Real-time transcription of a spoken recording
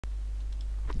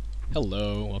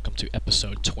Hello, welcome to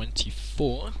episode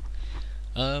 24.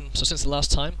 So since the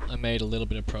last time, I made a little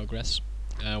bit of progress.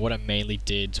 What I mainly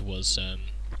did was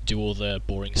do all the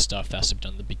boring stuff that's I've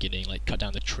done at the beginning, like cut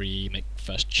down the tree, make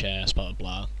first chest, blah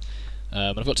blah blah.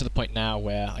 I've got to the point now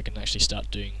where I can actually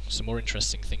start doing some more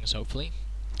interesting things, hopefully,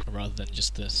 rather than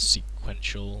just the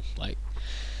sequential, like,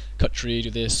 cut tree,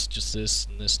 do this, just this,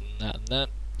 and this, and that, and that.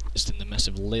 Just in the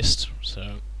massive list,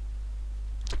 so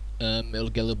it'll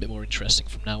get a little bit more interesting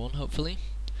from now on, hopefully.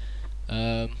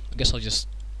 I guess I'll just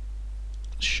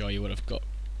show you what I've got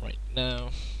right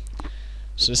now.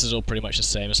 So this is all pretty much the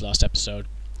same as last episode.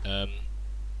 I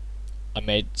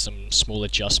made some small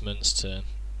adjustments to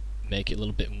make it a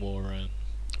little bit more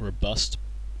robust.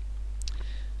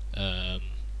 But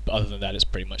other than that, it's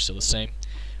pretty much still the same.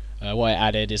 What I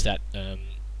added is that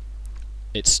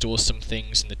it stores some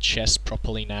things in the chest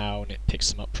properly now, and it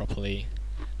picks them up properly.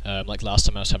 Like last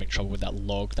time I was having trouble with that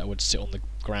log that would sit on the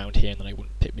ground here and then I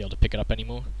wouldn't be able to pick it up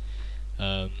anymore.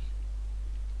 I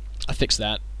fixed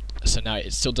that, so now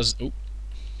it still does... Oh,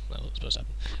 well, that's supposed to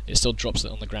happen. It still drops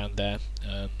it on the ground there,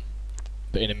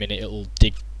 but in a minute it'll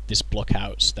dig this block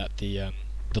out so that the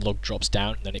log drops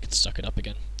down, and then it can suck it up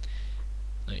again.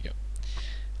 There you go.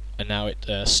 And now it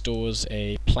stores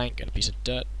a plank and a piece of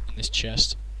dirt in this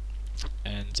chest,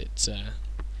 and it...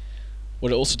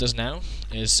 what it also does now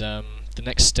is... the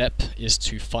next step is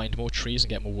to find more trees and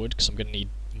get more wood, because I'm going to need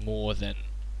more than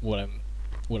what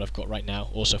I've got right now.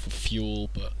 Also for fuel,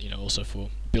 but also for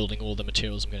building all the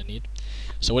materials I'm going to need.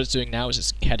 So what it's doing now is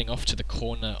it's heading off to the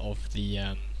corner of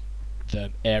the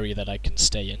area that I can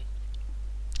stay in.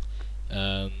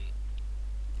 And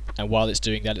while it's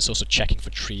doing that, it's also checking for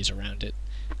trees around it.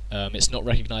 It's not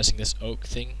recognizing this oak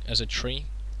thing as a tree.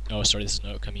 Oh, sorry, this is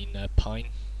an oak. I mean pine.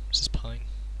 Is this pine?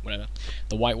 Whatever.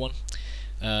 The white one.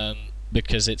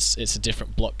 Because it's a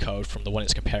different block code from the one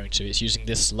it's comparing to. It's using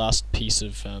this last piece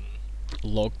of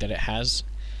log that it has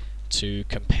to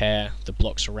compare the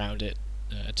blocks around it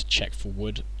to check for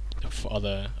wood for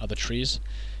other trees,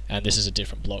 and this is a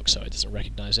different block, so it doesn't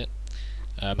recognize it.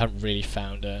 I haven't really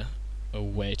found a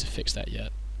way to fix that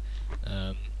yet.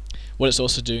 What it's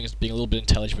also doing is being a little bit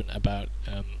intelligent about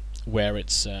where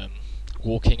it's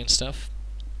walking and stuff.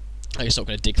 It's not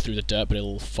going to dig through the dirt, but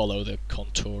it'll follow the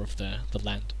contour of the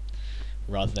land,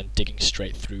 rather than digging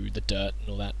straight through the dirt and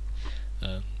all that.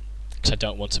 Because I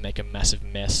don't want to make a massive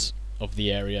mess of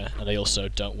the area, and I also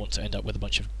don't want to end up with a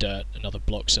bunch of dirt and other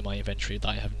blocks in my inventory that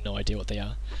I have no idea what they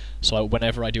are. So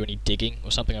whenever I do any digging or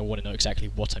something, I want to know exactly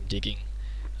what I'm digging,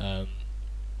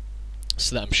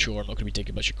 so that I'm sure I'm not going to be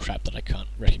digging a bunch of crap that I can't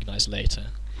recognize later.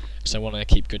 So I want to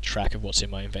keep good track of what's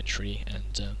in my inventory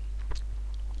and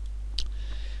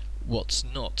what's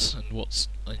not, and what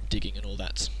I'm digging and all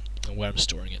that, and where I'm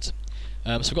storing it.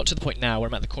 So we've got to the point now where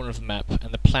I'm at the corner of the map,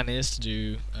 and the plan is to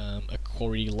do a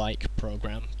quarry-like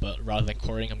program, but rather than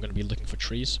quarrying, I'm going to be looking for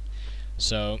trees.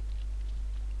 So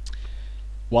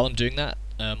while I'm doing that,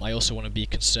 I also want to be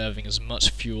conserving as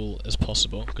much fuel as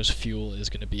possible, because fuel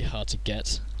is going to be hard to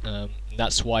get.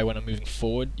 That's why when I'm moving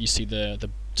forward, you see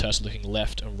the turtle looking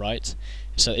left and right.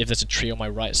 So if there's a tree on my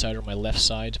right side or my left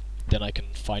side, then I can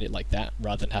find it like that,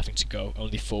 rather than having to go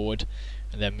only forward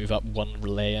and then move up one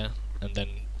layer and then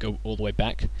go all the way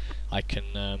back. I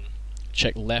can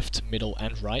check left, middle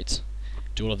and right,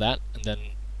 do all of that, and then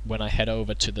when I head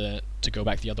over to go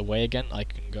back the other way again, I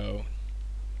can go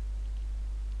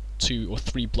 2 or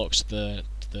 3 blocks to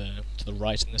the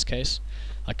right in this case.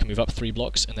 I can move up 3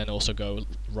 blocks and then also go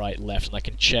right, left, and I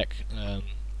can check a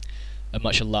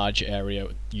much larger area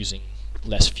using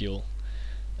less fuel.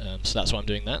 So that's why I'm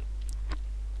doing that.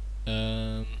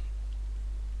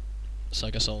 So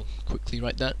I guess I'll quickly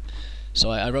write that. So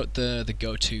I wrote the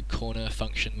go to corner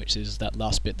function, which is that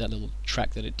last bit, that little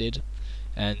track that it did,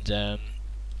 and I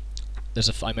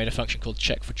made a function called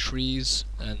check for trees,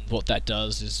 and what that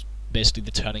does is basically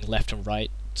the turning left and right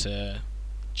to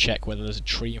check whether there's a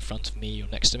tree in front of me or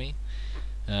next to me,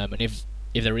 and if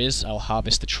there is, I'll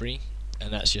harvest the tree,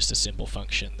 and that's just a simple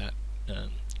function that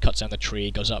cuts down the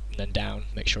tree, goes up and then down,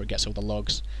 make sure it gets all the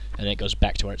logs, and then it goes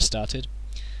back to where it started.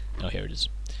 Oh, here it is.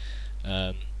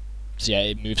 So yeah,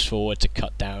 it moves forward to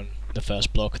cut down the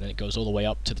first block, and then it goes all the way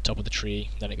up to the top of the tree,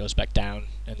 then it goes back down,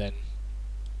 and then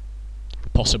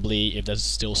possibly if there's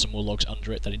still some more logs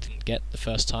under it that it didn't get the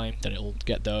first time, then it'll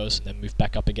get those, and then move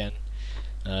back up again,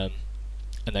 and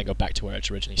then go back to where it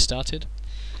originally started.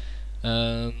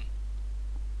 So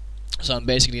I'm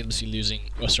basically going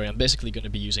to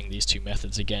be using these two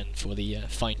methods again for the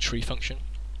find tree function.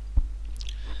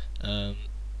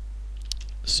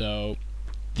 So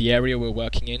the area we're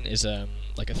working in is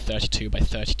like a 32 by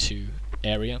 32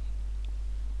 area,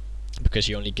 because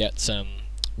you only get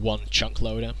one chunk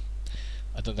loader.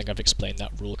 I don't think I've explained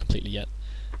that rule completely yet.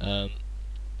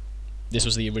 This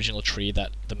was the original tree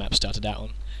that the map started out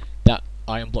on. That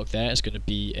iron block there is going to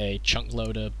be a chunk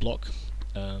loader block.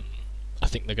 I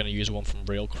think they're going to use one from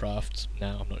Railcraft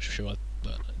now, I'm not sure,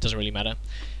 but it doesn't really matter.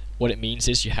 What it means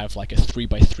is you have like a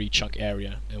 3x3 chunk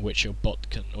area in which your bot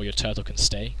can, or your turtle can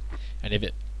stay, and if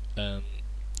it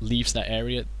leaves that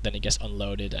area, then it gets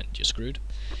unloaded and you're screwed.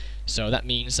 So that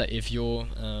means that if your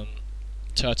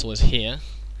turtle is here,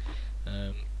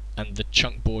 and the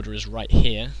chunk border is right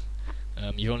here,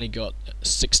 you've only got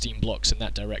 16 blocks in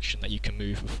that direction that you can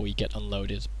move before you get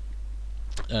unloaded.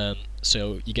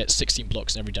 So you get 16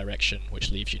 blocks in every direction,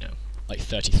 which leaves, you know, like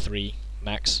 33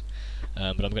 max.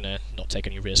 But I'm gonna not take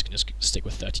any risk and just stick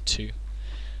with 32.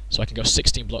 So I can go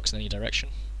 16 blocks in any direction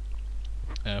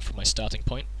from my starting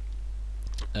point.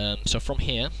 So from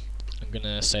here, I'm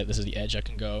gonna say this is the edge. I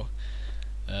can go,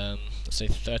 let's say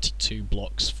 32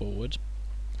 blocks forward.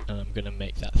 I'm gonna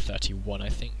make that 31, I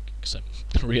think, because I'm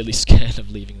really scared of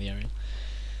leaving the area.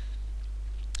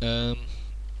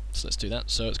 So let's do that.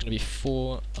 So it's going to be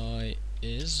 4i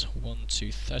is 1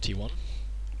 to 31,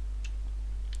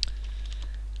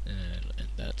 and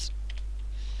that.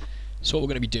 So what we're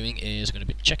going to be doing is going to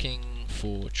be checking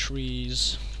for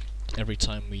trees every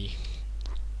time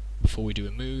before we do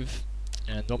a move,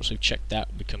 and once we've checked that,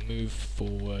 we can move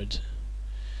forward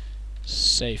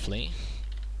safely.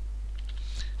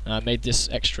 I made this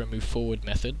extra move forward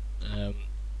method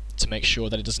to make sure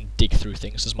that it doesn't dig through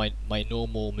things, as my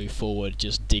normal move forward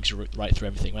just digs right through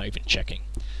everything without even checking.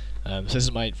 So this is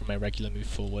from my regular move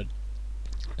forward,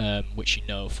 which you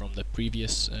know from the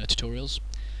previous tutorials.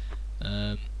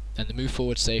 And the move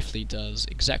forward safely does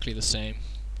exactly the same.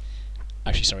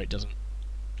 Actually, sorry, it doesn't.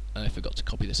 I forgot to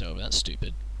copy this over, that's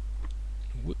stupid.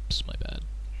 Whoops, my bad.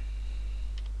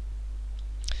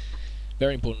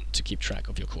 Very important to keep track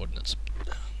of your coordinates.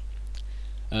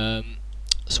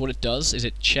 So what it does is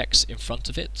it checks in front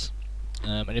of it,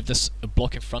 and if there's a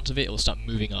block in front of it, it will start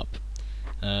moving up.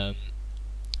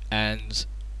 And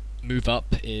move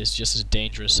up is just as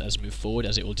dangerous as move forward,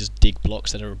 as it will just dig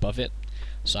blocks that are above it.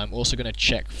 So I'm also going to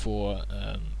check for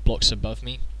blocks above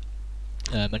me,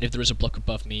 and if there is a block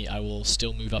above me, I will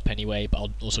still move up anyway, but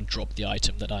I'll also drop the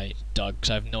item that I dug, because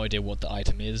I have no idea what the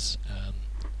item is,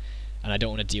 and I don't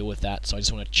want to deal with that, so I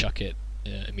just want to chuck it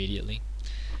immediately.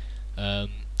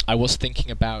 I was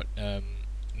thinking about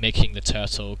making the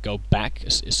turtle go back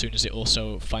as soon as it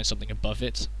also finds something above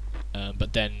it,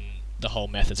 but then the whole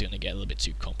method's going to get a little bit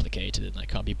too complicated and I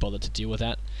can't be bothered to deal with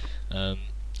that.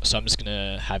 So I'm just going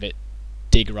to have it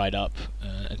dig right up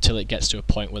until it gets to a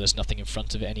point where there's nothing in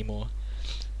front of it anymore.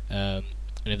 And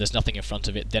if there's nothing in front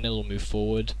of it, then it'll move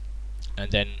forward,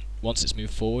 and then once it's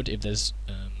moved forward, if there's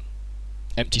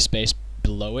empty space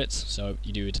below it, so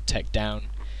you do a detect down,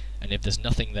 and if there's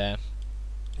nothing there,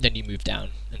 then you move down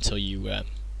until you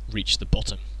reach the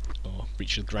bottom, or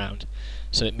reach the ground.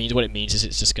 So what it means is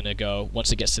it's just going to go,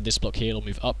 once it gets to this block here, it'll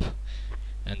move up,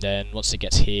 and then once it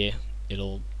gets here,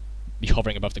 it'll be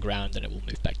hovering above the ground, and it will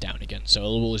move back down again. So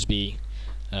it'll always be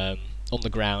on the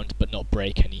ground, but not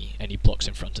break any blocks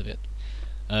in front of it.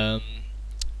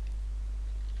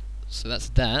 So that's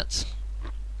that.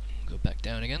 Go back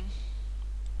down again.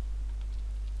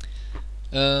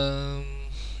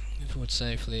 Forward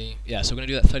safely. Yeah, so we're going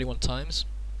to do that 31 times.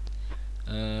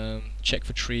 Check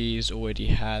for trees, already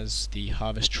has the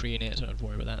harvest tree in it, so don't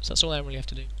worry about that. So that's all I really have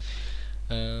to do.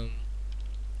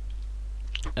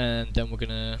 And then we're going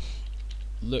to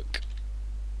look.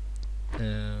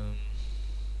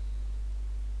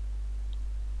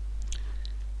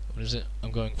 What is it?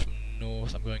 I'm going from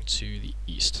north, I'm going to the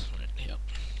east. Right here.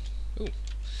 Ooh.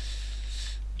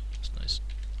 That's nice.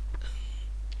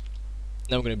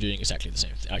 Now we're going to be doing exactly the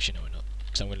same thing. Actually, no, we're not.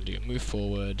 Because I'm going to do a move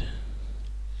forward.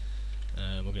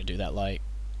 We're going to do that like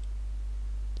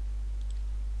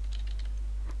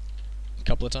a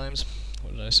couple of times.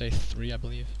 What did I say? 3, I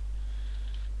believe.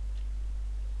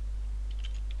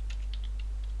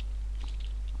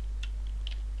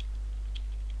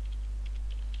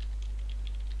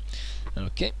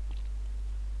 Okay.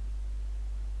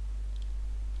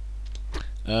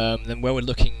 Then where we're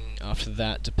looking after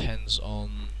that depends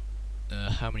on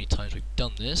how many times we've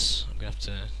done this. I'm going to have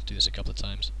to do this a couple of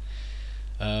times.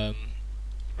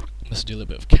 Let's do a little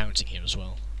bit of counting here as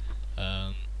well.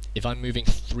 If I'm moving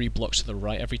 3 blocks to the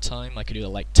right every time, I could do that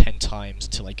like 10 times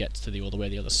until I get to all the way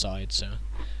to the other side. So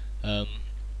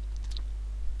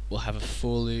we'll have a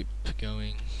for loop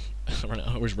going. I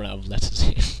always run out of letters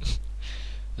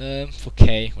here. For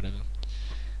k, whatever.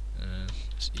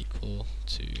 It's equal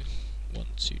to 1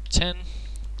 to 10.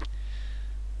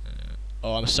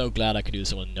 Oh, I'm so glad I could do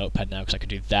this on a notepad now, because I could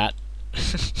do that.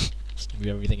 Just move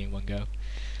everything in one go.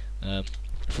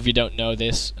 If you don't know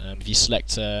this, if you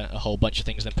select a whole bunch of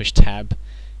things and then push tab,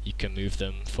 you can move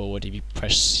them forward. If you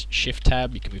press shift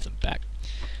tab, you can move them back.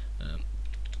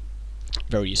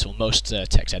 Very useful. Most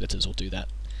text editors will do that,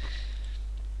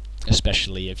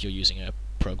 especially if you're using a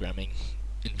programming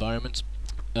environment.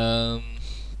 I'm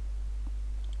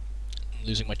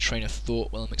losing my train of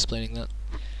thought while I'm explaining that.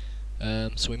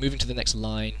 So we're moving to the next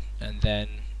line, and then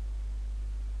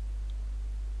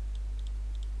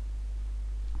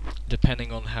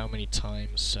depending on how many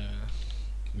times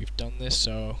we've done this,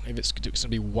 so if it's going to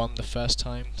be 1 the first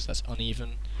time, so that's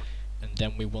uneven, and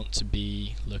then we want to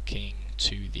be looking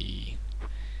to the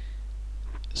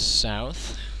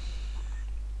south.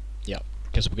 Yeah,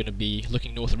 because we're going to be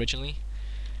looking north originally,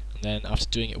 and then after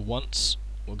doing it once,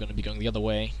 we're going to be going the other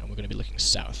way, and we're going to be looking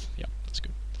south. Yeah, that's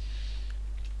good.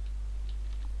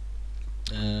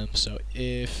 So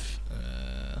if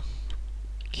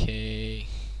k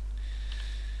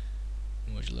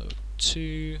modulo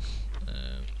 2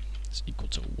 is equal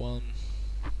to 1,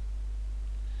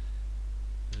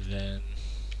 then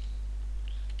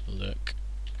look,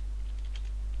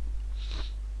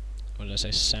 what did I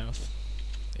say, south?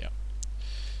 Yeah.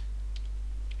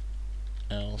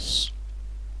 Else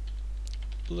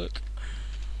look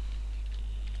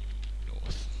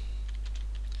north.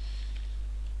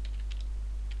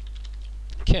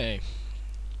 Okay.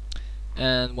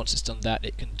 And once it's done that,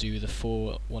 it can do the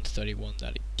 131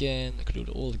 that again. It can do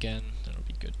it all again. That'll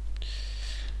be good.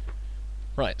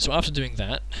 Right. So after doing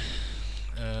that,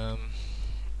 all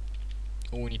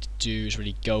we need to do is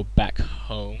really go back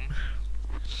home.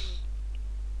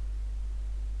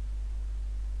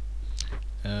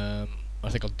 I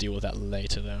think I'll deal with that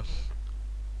later, though.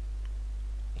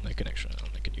 I'll make a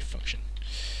new function.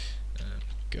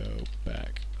 Go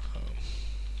back home.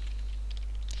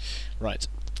 Right.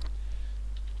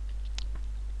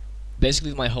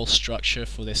 Basically, my whole structure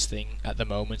for this thing at the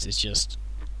moment is just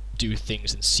do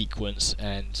things in sequence,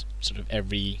 and sort of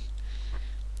every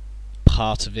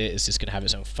part of it is just going to have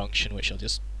its own function, which I'll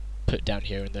just put down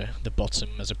here in the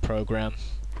bottom as a program,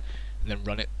 and then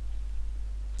run it.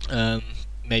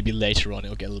 Maybe later on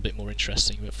it'll get a little bit more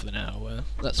interesting, but for now,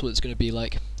 that's what it's going to be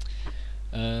like.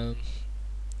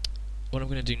 What I'm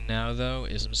going to do now, though,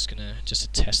 is I'm just going to, to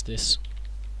test this,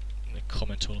 I'm going to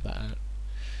comment all of that out.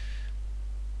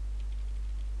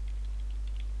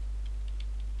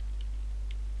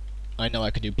 I know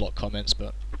I can do block comments,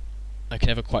 but I can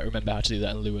never quite remember how to do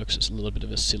that in Lua, because it's a little bit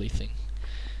of a silly thing.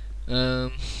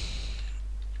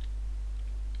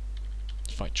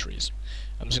 Find trees.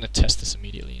 I'm just going to test this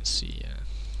immediately and see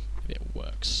if it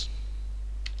works.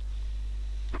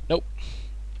 Nope.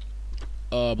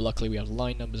 But luckily we have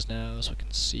line numbers now, so I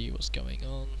can see what's going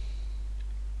on.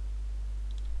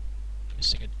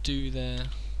 Missing a do there.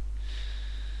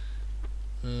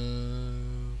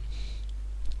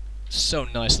 So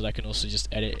nice that I can also just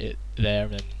edit it there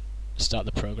and then start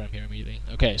the program here immediately.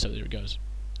 Okay, so there it goes.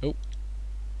 Oh.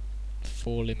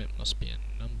 For limit must be a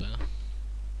number.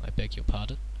 I beg your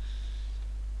pardon.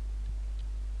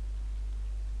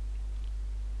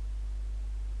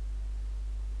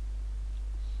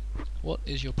 What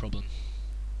is your problem?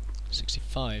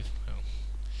 65. Oh.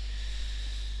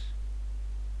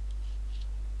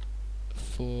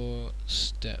 4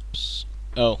 steps.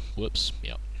 Oh, whoops.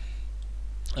 Yep.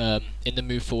 In the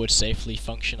move forward safely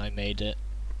function, I made it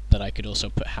that I could also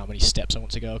put how many steps I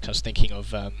want to go, because I was thinking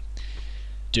of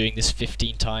doing this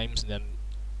 15 times and then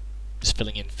just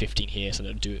filling in 15 here, so that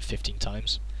I'll do it 15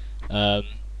 times.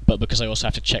 But because I also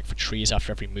have to check for trees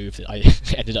after every move, that I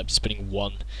ended up just putting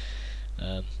 1.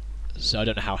 So I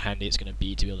don't know how handy it's going to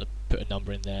be able to put a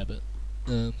number in there, but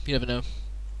you never know.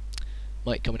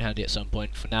 Might come in handy at some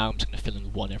point. For now, I'm just going to fill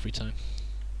in 1 every time.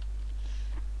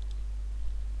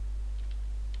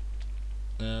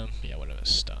 Yeah, whatever, let's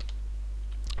start.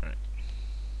 Alright.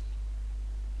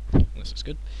 This is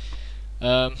good.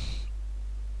 So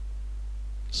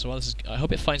while this is, I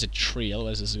hope it finds a tree,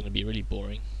 otherwise this is going to be really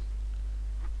boring.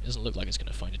 It doesn't look like it's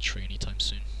going to find a tree anytime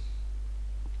soon.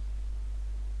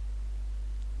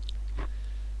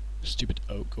 Stupid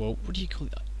oak. Well, what do you call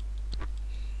that?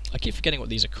 I keep forgetting what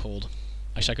these are called.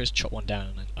 Actually, I could just chop one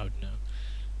down and I would know.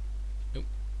 Nope.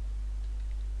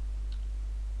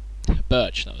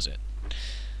 Birch, that was it.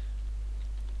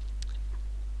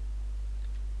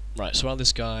 Right, so while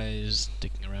this guy is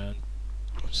digging around,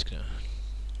 I'm just gonna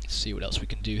see what else we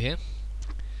can do here.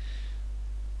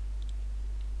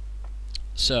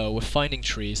 So, we're finding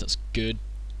trees, that's good.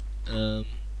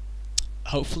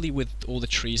 Hopefully with all the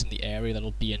trees in the area,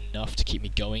 that'll be enough to keep me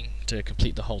going to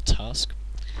complete the whole task.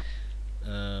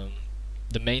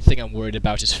 The main thing I'm worried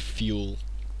about is fuel,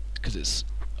 because it's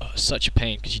such a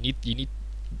pain. Because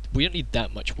we don't need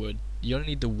that much wood. You only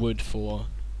need the wood for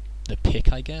the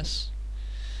pick, I guess.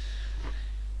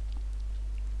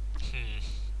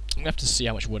 I'm gonna have to see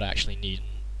how much wood I actually need.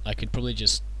 I could probably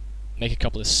just make a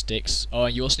couple of sticks. Oh,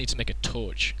 and you also need to make a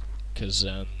torch, because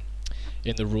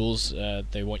in the rules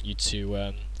they want you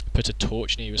to put a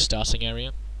torch near your starting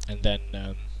area, and then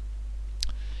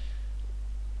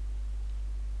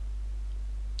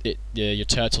your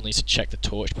turtle needs to check the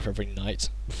torch before every night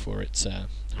before it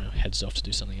heads off to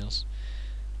do something else.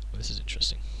 Well, this is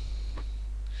interesting.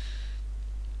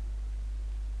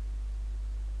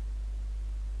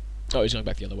 Oh, he's going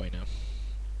back the other way now.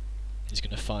 He's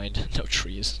going to find no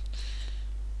trees.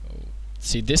 Oh.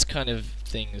 See, this kind of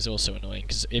thing is also annoying,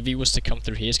 because if he was to come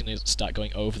through here, he's going to start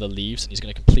going over the leaves, and he's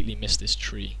going to completely miss this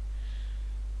tree.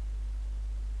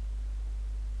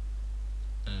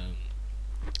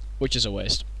 Which is a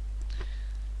waste.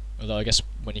 Although I guess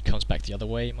when he comes back the other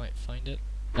way, he might find it.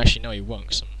 Actually, no, he won't,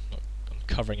 because I'm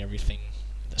covering everything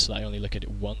so that I only look at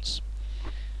it once.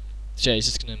 So yeah, he's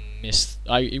just gonna miss.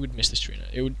 He would miss this tree.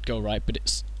 It would go right, but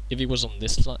if he was on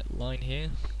this line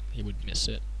here, he would miss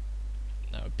it.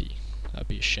 That would be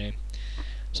a shame.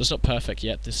 So it's not perfect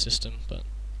yet, this system, but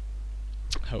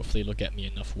hopefully it'll get me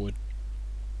enough wood.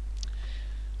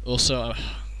 Also,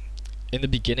 in the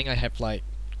beginning, I have like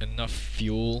enough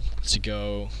fuel to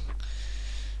go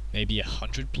maybe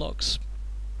 100 blocks.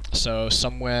 So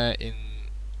somewhere in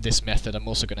this method, I'm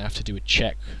also gonna have to do a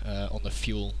check on the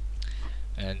fuel.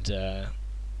 And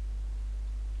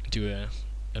do a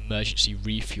emergency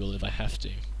refuel if I have to,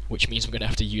 which means I'm going to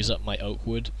have to use up my oak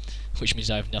wood, which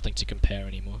means I have nothing to compare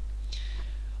anymore.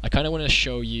 I kind of want to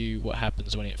show you what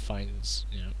happens when it finds,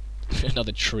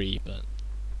 another tree, but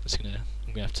I'm going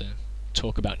to have to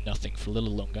talk about nothing for a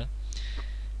little longer.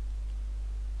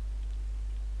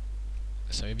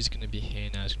 So if he's going to be here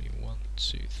now, it's going to be 1,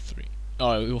 2, 3.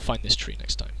 Oh, we'll find this tree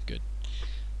next time. Good.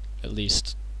 At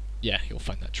least, yeah, he'll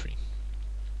find that tree.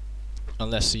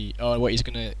 Unless he... Oh, wait, he's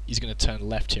gonna turn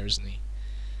left here, isn't he?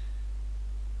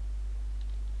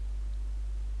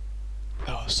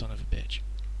 Oh, son of a bitch.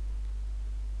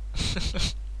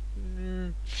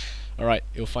 Alright,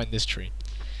 he'll find this tree.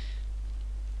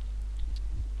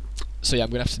 So yeah, I'm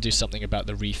gonna have to do something about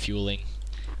the refueling.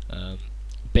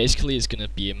 Basically, it's gonna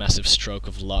be a massive stroke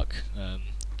of luck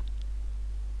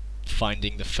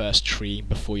finding the first tree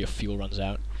before your fuel runs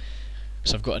out.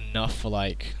 So I've got enough for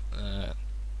like...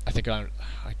 I think I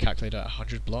calculated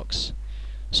 100 blocks.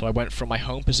 So I went from my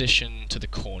home position to the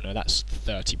corner, that's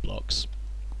 30 blocks.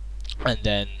 And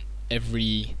then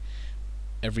every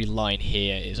line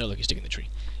here is, oh look, he's digging the tree,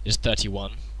 is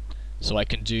 31. So I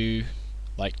can do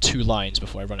like 2 lines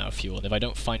before I run out of fuel. And if I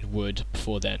don't find wood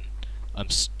before then,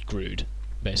 I'm screwed,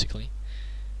 basically.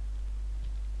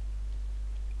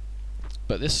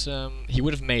 But this, he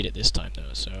would have made it this time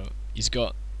though, so he's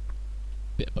got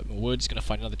bit more wood. He's gonna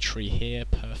find another tree here.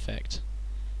 Perfect.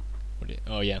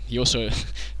 Oh yeah, he also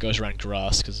goes around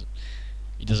grass because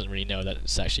he doesn't really know that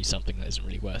it's actually something that isn't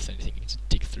really worth anything to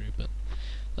dig through, but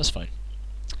that's fine.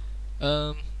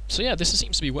 So yeah, this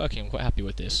seems to be working. I'm quite happy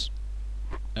with this.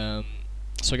 So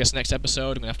I guess next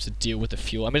episode I'm gonna have to deal with the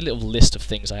fuel. I made a little list of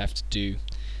things I have to do.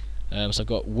 So I've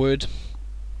got wood,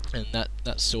 and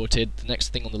that's sorted. The next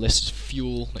thing on the list is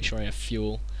fuel. Make sure I have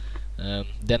fuel.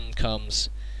 Then comes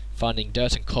finding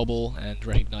dirt and cobble and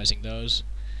recognizing those.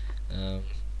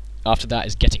 After that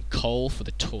is getting coal for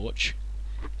the torch,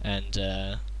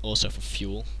 and also for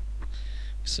fuel.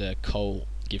 So coal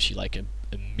gives you like a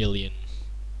million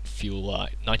fuel,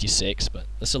 96, but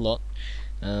that's a lot.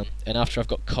 And after I've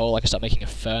got coal, I can start making a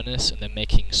furnace and then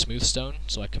making smoothstone,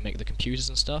 so I can make the computers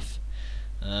and stuff.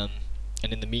 And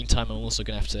in the meantime, I'm also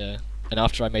going to have to... And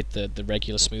after I made the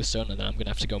regular smoothstone, and then I'm going to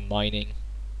have to go mining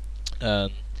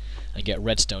and get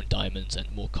redstone diamonds and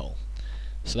more coal.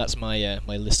 So that's my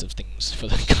my list of things for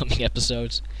the coming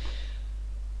episodes.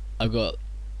 I've got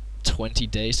 20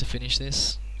 days to finish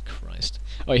this. Christ.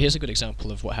 Oh, here's a good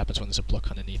example of what happens when there's a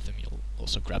block underneath them. You'll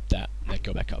also grab that and then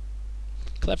go back up.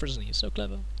 Clever, isn't he? So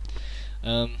clever.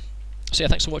 So yeah,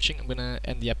 thanks for watching. I'm going to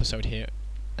end the episode here,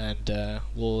 and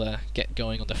we'll get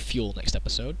going on the fuel next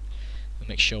episode and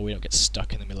make sure we don't get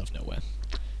stuck in the middle of nowhere.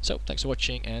 So, thanks for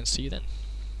watching, and see you then.